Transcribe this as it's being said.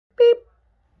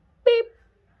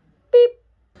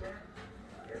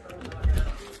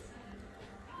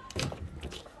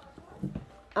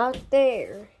Out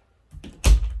there,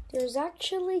 there's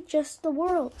actually just the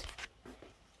world.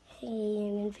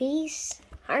 In peace,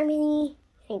 harmony,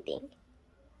 anything.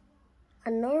 A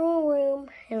normal room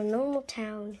in a normal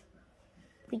town.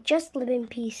 We just live in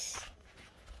peace.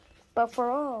 But for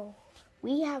all,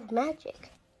 we have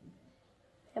magic.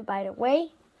 And by the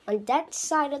way, on that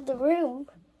side of the room,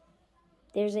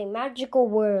 there's a magical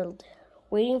world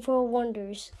waiting for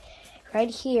wonders. Right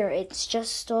here, it's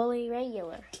just totally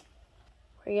regular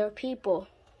people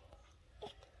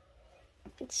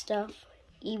and stuff,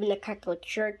 even a Catholic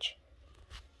church.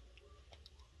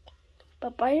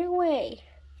 But by the way,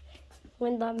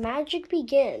 when the magic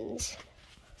begins,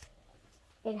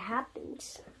 it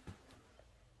happens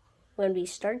when we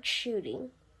start shooting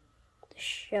the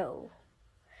show.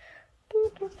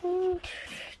 Welcome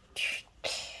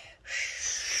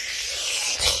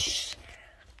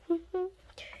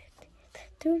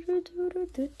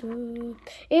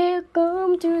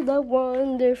to the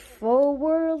wonderful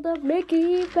world of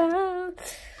Mickey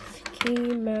Mouse.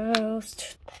 Mickey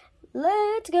Mouse.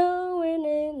 Let's go in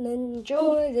and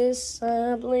enjoy this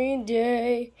lovely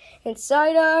day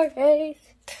inside our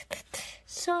faith.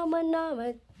 Summer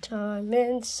time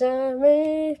and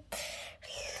summer.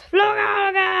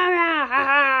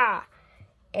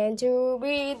 And to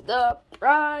be the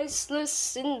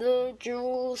priceless in the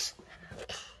jewels.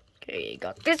 Okay, you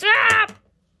got this up.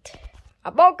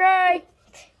 I'm okay.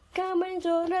 Come and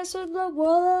join us in the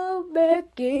world of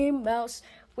Mickey Mouse.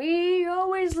 We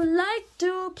always like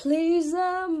to please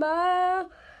the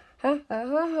mouse.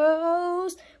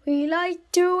 We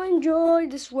like to enjoy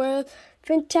this world,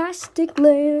 fantastic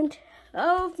land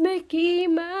of Mickey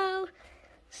Mouse.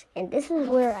 And this is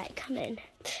where I come in.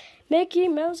 Mickey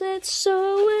Mouse, it's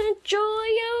so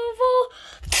enjoyable.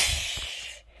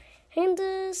 In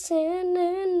the sand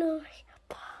and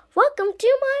welcome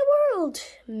to my world,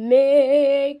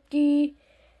 Mickey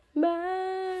Mouse.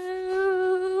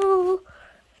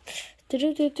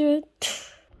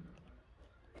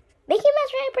 Mickey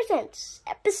Mouse presents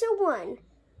Episode 1.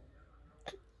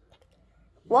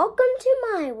 Welcome to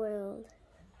my world.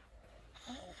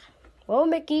 Well,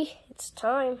 Mickey, it's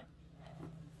time.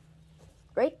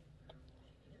 Right?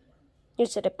 You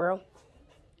said it, bro.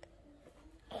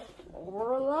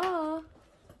 Voila.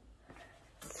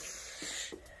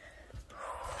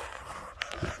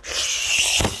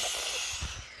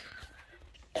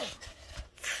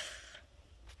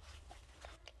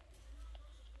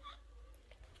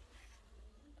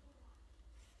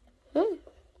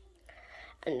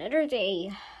 Another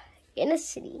day in a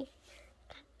city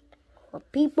where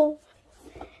people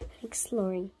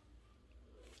exploring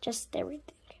just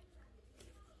everything.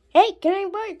 Hey, Canary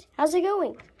Bird, how's it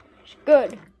going?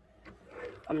 Good.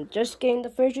 I'm just getting the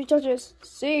finishing touches.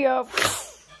 See ya.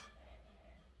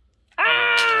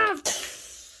 Ah!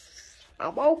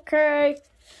 I'm okay.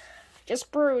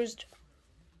 Just bruised.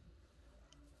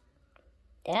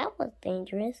 That was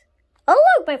dangerous. Oh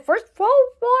look, my fourth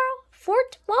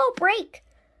wall break.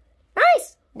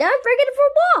 Nice. Now I'm breaking the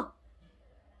fourth wall.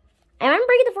 And I'm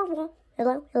breaking the fourth wall.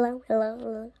 Hello.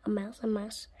 A mouse.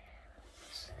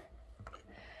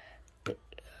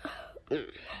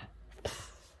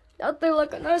 Nothing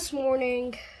like a nice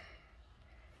morning.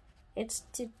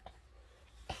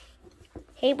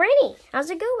 Hey, Brandy, how's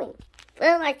it going?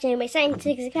 Well, actually, my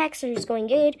scientific exercise is going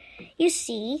good. You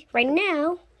see, right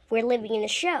now, we're living in a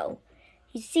show.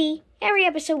 You see, every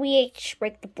episode we each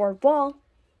break the fourth wall.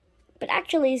 But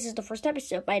actually, this is the first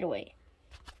episode, by the way.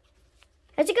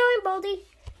 How's it going, Baldy?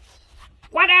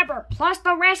 Whatever. Plus,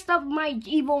 the rest of my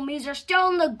evil me's are still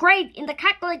in the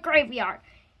Catholic graveyard.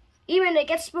 Even it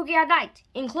gets spooky at night,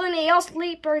 including they all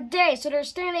sleep per day, so they're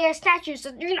standing as statues,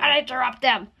 so do not interrupt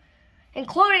them.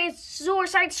 Including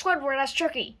Suicide Squidward as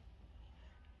Chucky.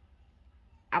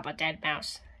 I'm a dead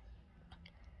mouse.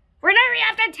 We're never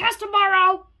have to test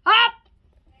tomorrow. Up.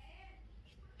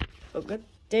 A good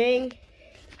thing.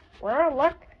 Well,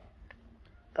 look.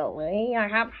 Go away.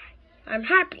 I'm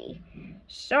happy.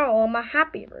 So I'm a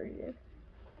happy version.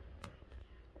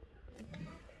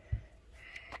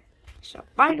 So,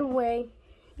 by the way,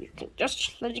 you can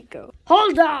just let it go.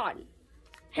 Hold on!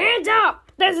 Hands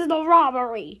up! This is a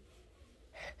robbery!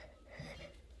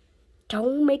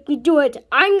 Don't make me do it.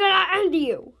 I'm gonna end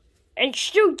you and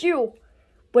shoot you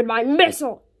with my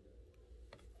missile.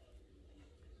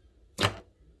 Good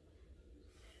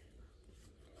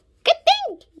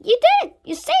thing! You did!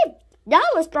 You saved! Now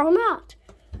let's throw him out.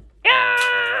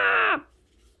 Ah!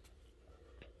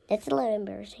 That's a little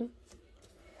embarrassing.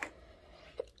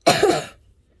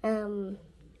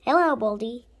 Hello,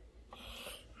 Baldy.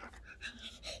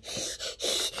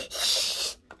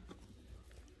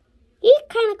 He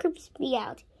kind of creeps me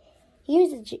out. He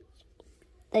uses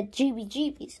the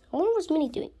GBGBs. I wonder what's Minnie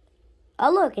doing.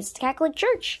 Oh, look, it's the Catholic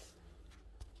Church.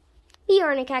 We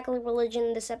are in a Catholic religion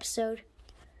in this episode.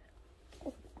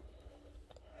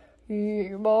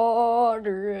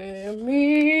 Madre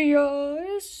mia,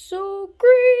 eso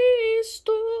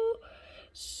Cristo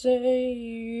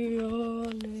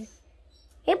Seone.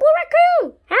 Hey, Blue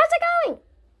Raccoon! How's it going?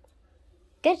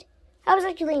 Good. I was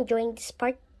actually enjoying this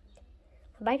part.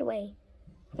 By the way,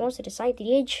 I want to decide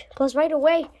the age. Plus, right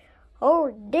away,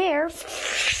 over there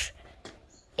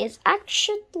is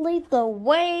actually the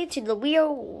way to the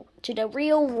real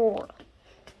world.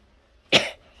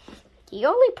 The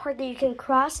only part that you can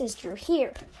cross is through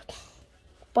here.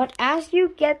 But as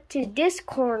you get to this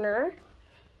corner,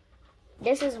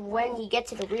 this is when you get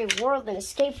to the real world and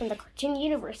escape from the cartoon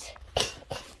universe.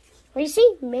 Where you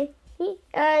see me?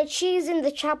 She's in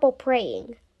the chapel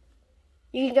praying.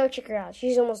 You can go check her out.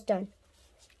 She's almost done.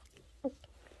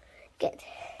 Good.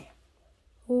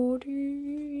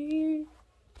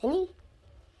 Penny?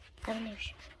 Have a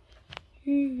nice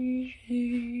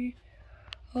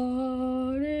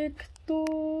Arektosi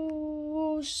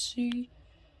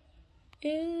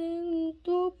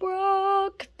ento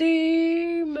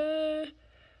praktime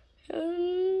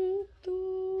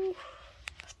ento.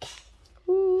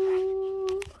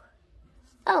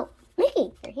 Oh,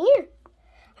 Mickey, you're here.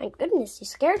 Thank goodness, you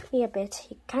scared me a bit.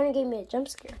 You kind of gave me a jump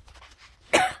scare.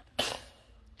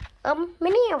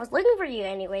 Minnie, I was looking for you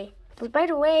anyway. But by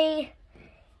the way,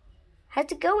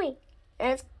 how's it going?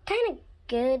 And it's kind of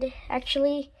good,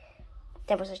 actually.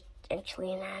 That was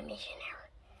actually an animation error.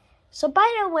 So by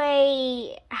the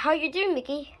way, how you doing,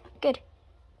 Mickey? Good.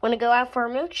 Want to go out for a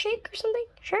milkshake or something?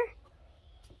 Sure.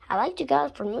 I like to go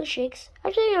out for milkshakes.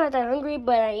 Actually, I'm not that hungry,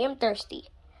 but I am thirsty.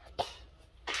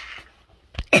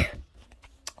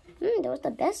 That was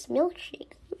the best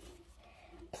milkshake.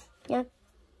 Yeah.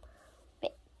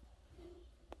 Wait.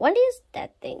 What is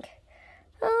that thing?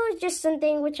 Oh, it's just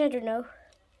something which I don't know.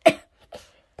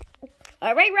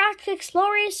 Alright, Rock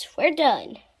Explorers, we're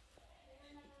done.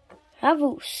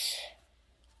 Havus.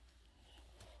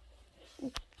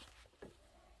 It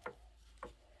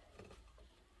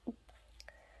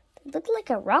looked like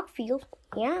a rock field.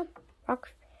 Yeah,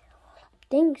 rock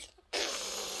things.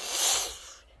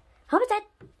 How was that?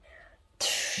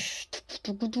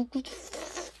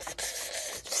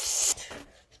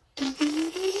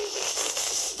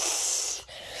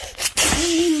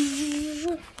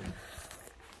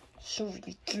 So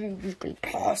you think you can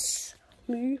pass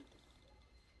me?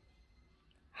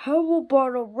 How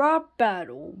about a rap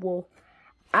battle will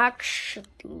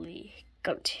actually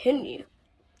continue?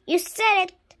 You said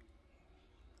it!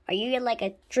 Are you like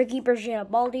a tricky version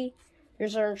of Baldi? You're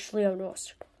essentially a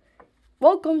monster.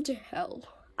 Welcome to hell.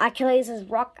 Actually, this is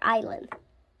Rock Island.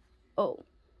 Oh.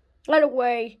 By the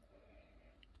way,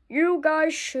 you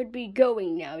guys should be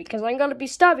going now because I'm gonna be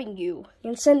stopping you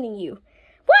and sending you.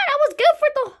 What? I was good for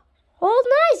the whole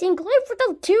night, including for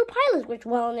the 2 pilots, which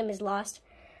one of them is lost.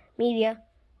 Media.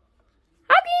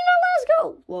 How can you not let us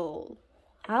go? Well,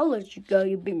 I'll let you go.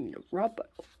 You beat me to rubber.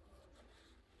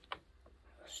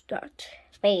 Start.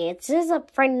 Wait, is this a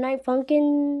Friday Night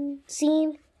Funkin'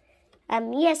 scene?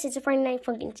 Yes, it's a Friday Night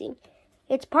Funkin' scene.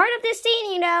 It's part of this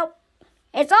scene, you know.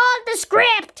 It's all the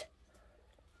script.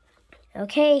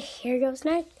 Okay, here goes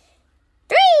now.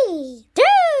 3, 2,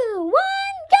 1,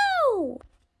 go!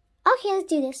 Okay, let's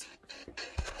do this.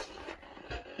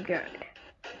 Good.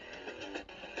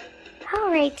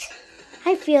 Alright.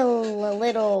 I feel a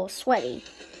little sweaty.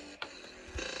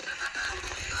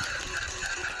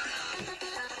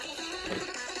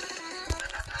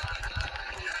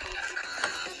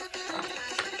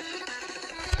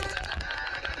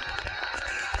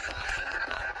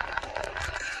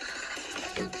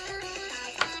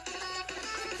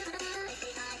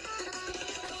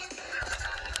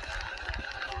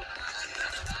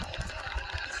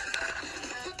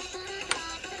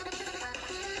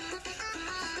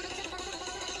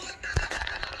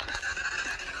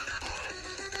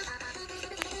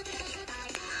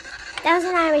 That was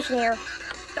an animation error.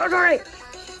 Don't worry.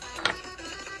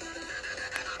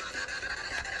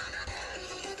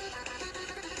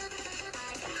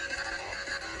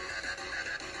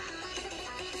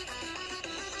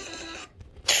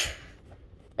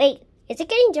 Wait, is it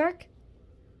getting dark?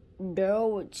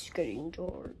 No, it's getting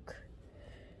dark.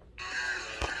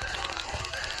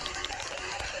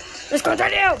 Let's go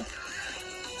down.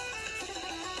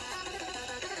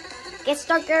 Gets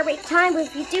darker every time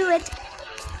if you do it.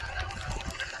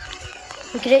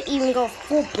 We could even go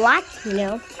full black, you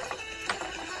know.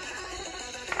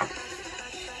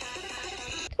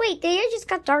 Wait, the air just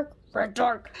got dark. Red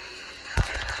dark.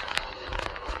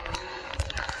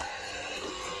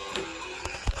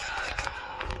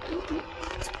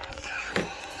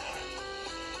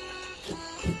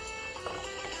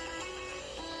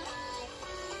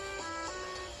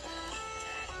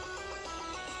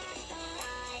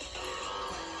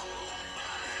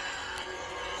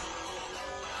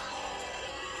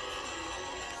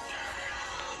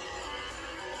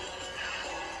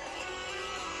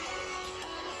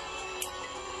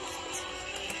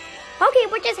 Okay,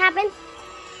 what just happened?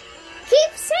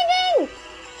 Keep singing!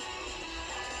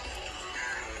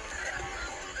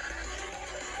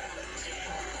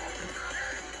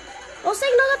 We'll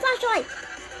signal the flashlight.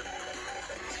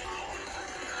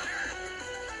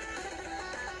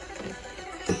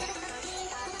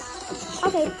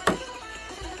 Okay.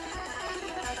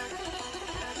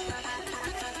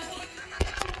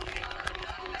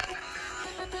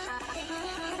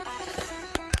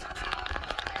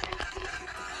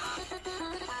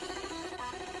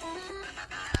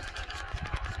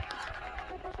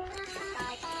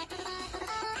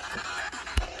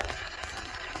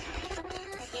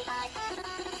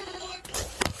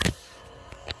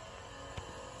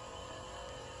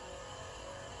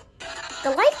 The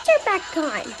lights are back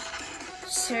on.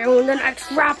 Soon the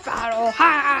next rap battle. Ha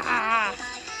ha ha.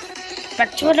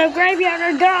 Back to the graveyard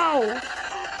and go.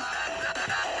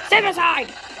 Step aside.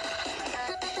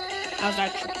 How's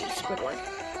that tricky, Squidward?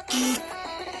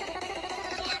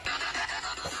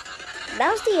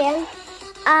 That was the end.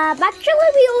 Actually,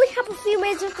 we only have a few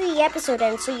minutes of the episode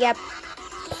end, so yep.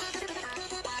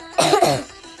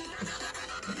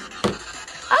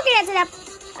 Okay, that's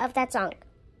enough of that song.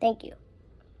 Thank you.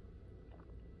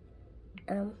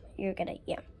 You're gonna,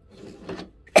 yeah.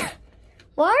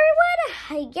 Well, everyone,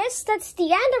 I guess that's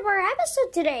the end of our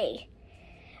episode today.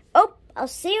 Oh, I'll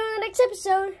see you in the next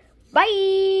episode.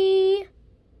 Bye!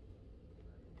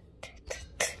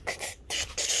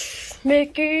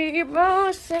 Mickey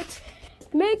Mouse, it's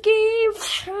Mickey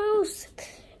Mouse.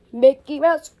 Mickey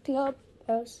Mouse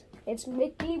Clubhouse. It's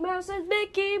Mickey Mouse and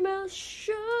Mickey Mouse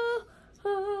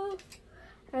Show.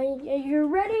 Are you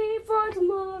ready for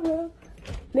tomorrow?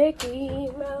 Mickey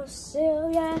Mouse, oh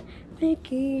yeah,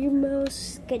 Mickey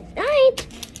Mouse. Good night.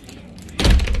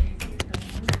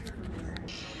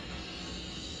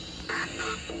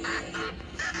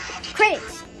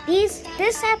 Credits.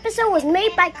 This episode was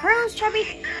made by Carlos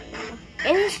Chubby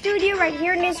in the studio right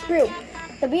here in this room.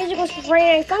 The music was performed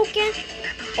by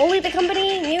Funkin'. Only the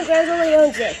company, New Girls, only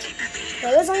owns it.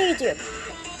 So it's on YouTube.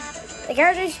 The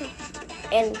characters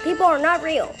and people are not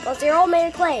real, but they're all made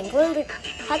of clay, including the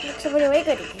hot looks of an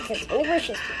awakening because only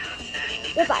wishes.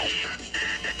 Goodbye.